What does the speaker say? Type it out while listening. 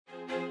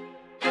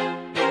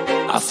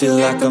I feel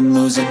like I'm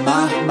losing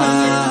my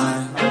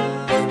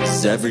mind.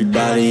 Is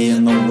everybody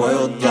in the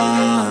world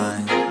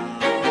blind?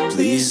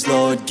 Please,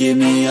 Lord, give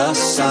me a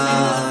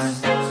sign,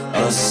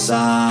 a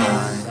sign.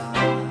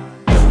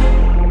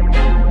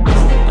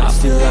 I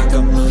feel like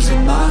I'm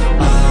losing my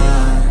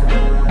mind.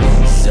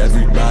 Is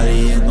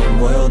everybody in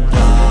the world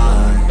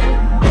blind?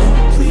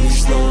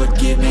 Please, Lord,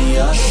 give me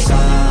a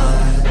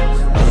sign,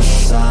 a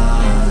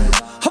sign.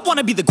 I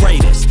wanna be the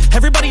greatest.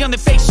 Everybody on the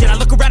fake shit. I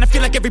look around and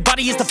feel like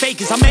everybody is the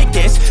fakest. I make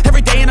this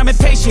every day and I'm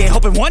impatient,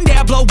 hoping one day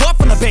I blow up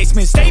from the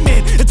basement.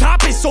 Statement, the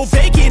top is so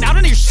vacant. I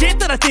don't hear shit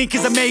that I think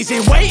is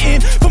amazing. Waiting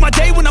for my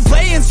day when I'm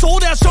playing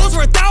sold out shows for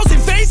 1,000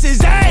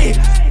 faces. Hey,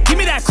 give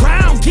me that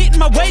crown, get in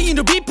my way and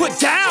to be put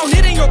down.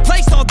 It ain't your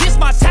place, all this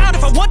my town.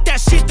 If I want that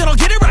shit, then I'll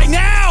get it right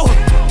now.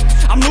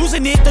 I'm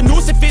losing it, the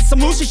noose it fits, some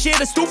losing shit,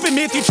 a stupid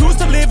myth. You choose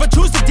to live or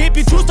choose to dip,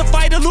 you choose to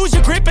fight or lose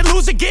your grip and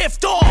lose a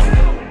gift.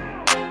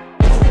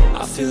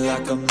 I feel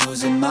like I'm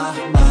losing my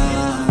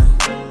mind.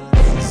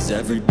 Is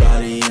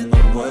everybody in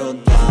the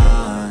world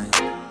blind?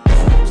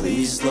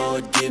 Please,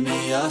 Lord, give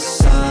me a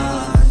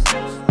sign,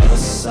 a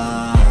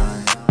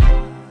sign.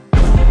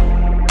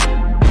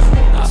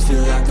 I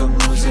feel like I'm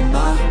losing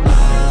my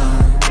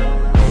mind.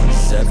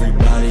 Is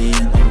everybody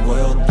in the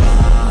world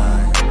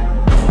blind?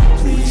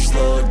 Please,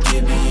 Lord,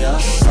 give me a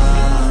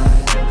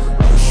sign,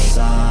 a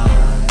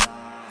sign.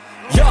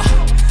 Yeah.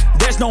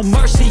 There's no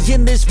mercy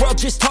in this world,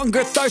 just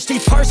hunger-thirsty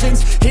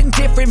persons in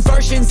different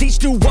versions.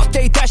 Each new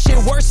update, that shit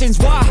worsens.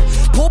 Why?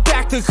 Pull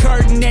back the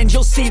curtain and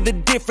you'll see the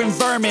different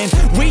vermin.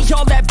 We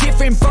all have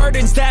different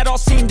burdens that all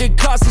seem to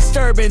cause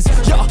disturbance.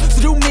 Yo,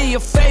 so do me a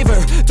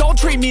favor, don't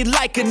treat me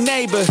like a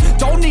neighbor.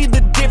 Don't need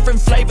the different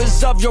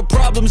flavors of your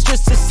problems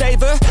just to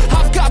savor.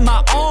 I've got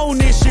my own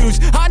issues,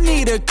 I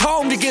need a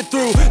comb to get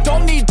through.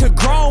 Don't need to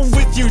groan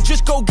with you,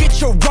 just go get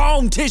your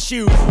own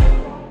tissue.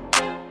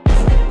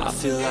 I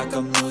feel like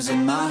I'm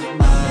losing my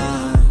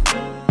mind.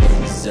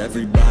 Is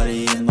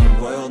everybody in the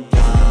world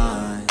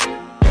blind?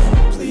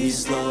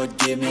 Please, Lord,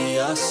 give me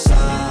a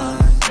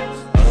sign,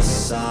 a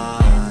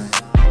sign.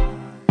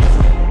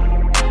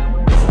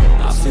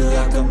 I feel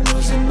like I'm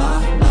losing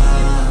my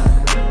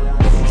mind.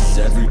 Is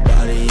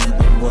everybody in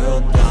the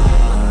world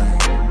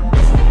blind?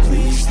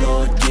 Please,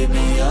 Lord, give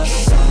me a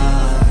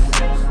sign,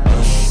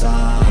 a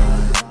sign.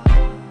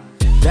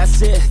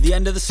 That's it, the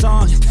end of the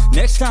song.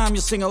 Next time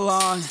you'll sing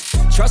along.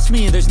 Trust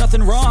me, there's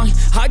nothing wrong.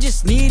 I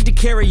just need to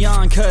carry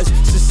on, cause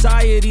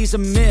society's a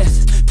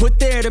myth put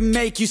there to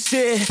make you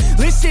sit.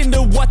 Listen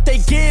to what they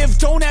give.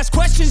 Don't ask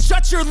questions,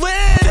 shut your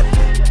lid.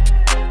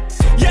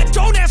 Yeah,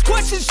 don't ask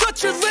questions,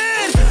 shut your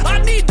lid.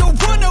 I need to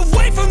run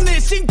away from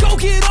this and go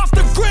get off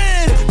the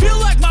grid. Feel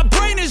like my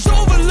brain is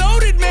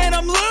overloaded, man,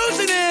 I'm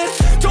losing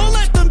it. Don't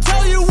let them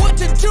tell you what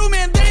to do,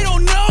 man, they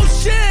don't know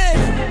shit.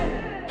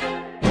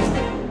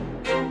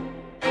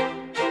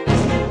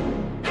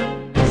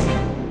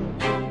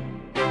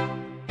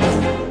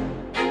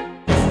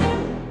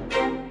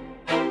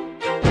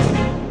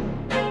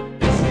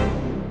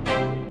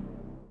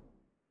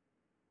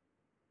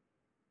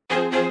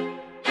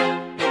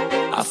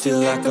 I feel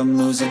like I'm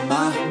losing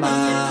my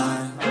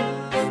mind.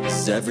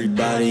 Is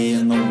everybody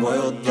in the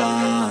world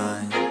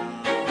blind?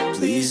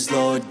 Please,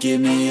 Lord, give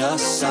me a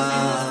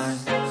sign,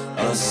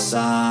 a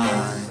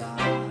sign.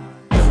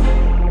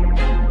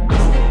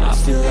 I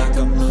feel like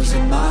I'm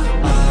losing my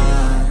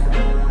mind.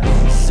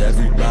 Is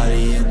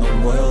everybody in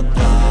the world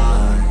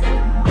blind?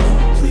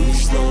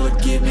 Please,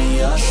 Lord, give me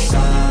a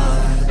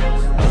sign,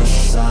 a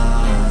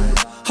sign.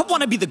 I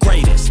wanna be the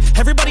greatest.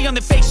 Everybody on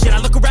the fake shit. I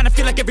look around and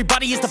feel like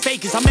everybody is the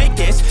fakest. I make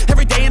this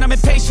every day and I'm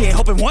impatient,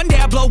 hoping one day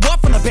I blow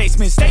up from the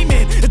basement.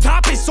 Statement, the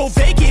top is so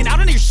vacant. I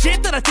don't hear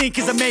shit that I think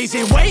is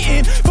amazing.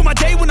 Waiting for my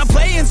day when I'm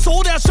playing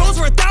sold out shows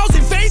for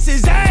 1,000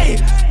 faces. Hey,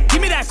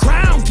 give me that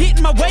crown, get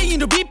in my way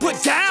and to be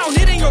put down.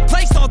 It ain't your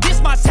place, all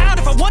this my town.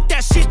 If I want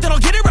that shit, then I'll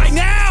get it right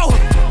now.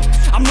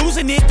 I'm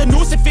losing it, the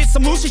noose it fits,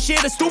 some losing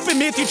shit, a stupid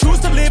myth. You choose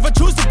to live or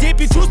choose to dip,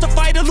 you choose to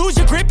fight or lose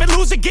your grip and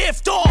lose a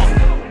gift.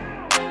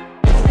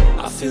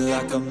 I feel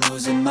like I'm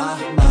losing my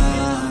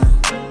mind.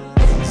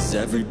 Is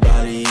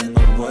everybody in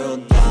the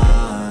world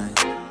blind?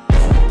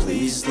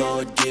 Please,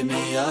 Lord, give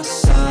me a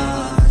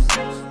sign,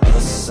 a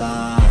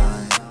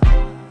sign.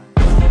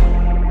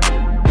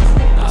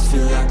 I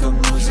feel like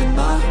I'm losing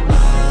my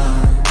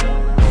mind.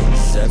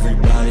 Is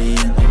everybody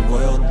in the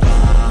world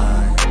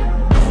blind?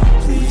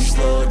 Please,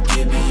 Lord,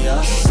 give me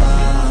a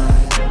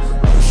sign,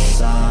 a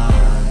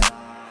sign.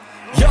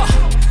 Yeah.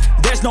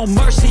 There's no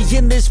mercy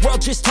in this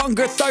world, just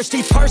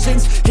hunger-thirsty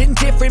persons in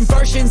different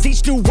versions.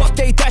 Each new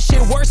update, that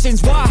shit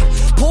worsens. Why?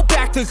 Pull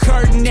back the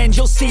curtain and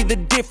you'll see the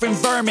different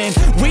vermin.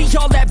 We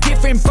all have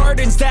different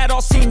burdens that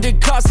all seem to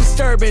cause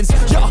disturbance.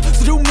 Yo,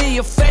 so do me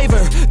a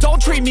favor,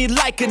 don't treat me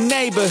like a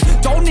neighbor.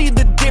 Don't need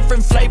the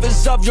different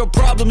flavors of your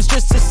problems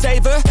just to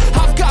savor.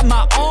 I've got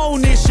my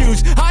own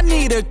issues, I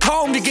need a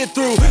comb to get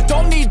through.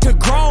 Don't need to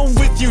groan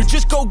with you,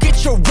 just go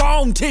get your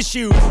own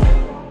tissue.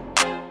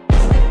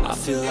 I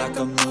feel like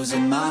I'm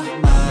losing my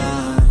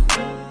mind.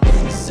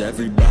 Is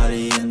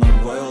everybody in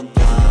the world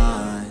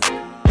blind?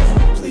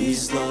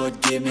 Please,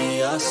 Lord, give me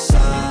a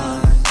sign.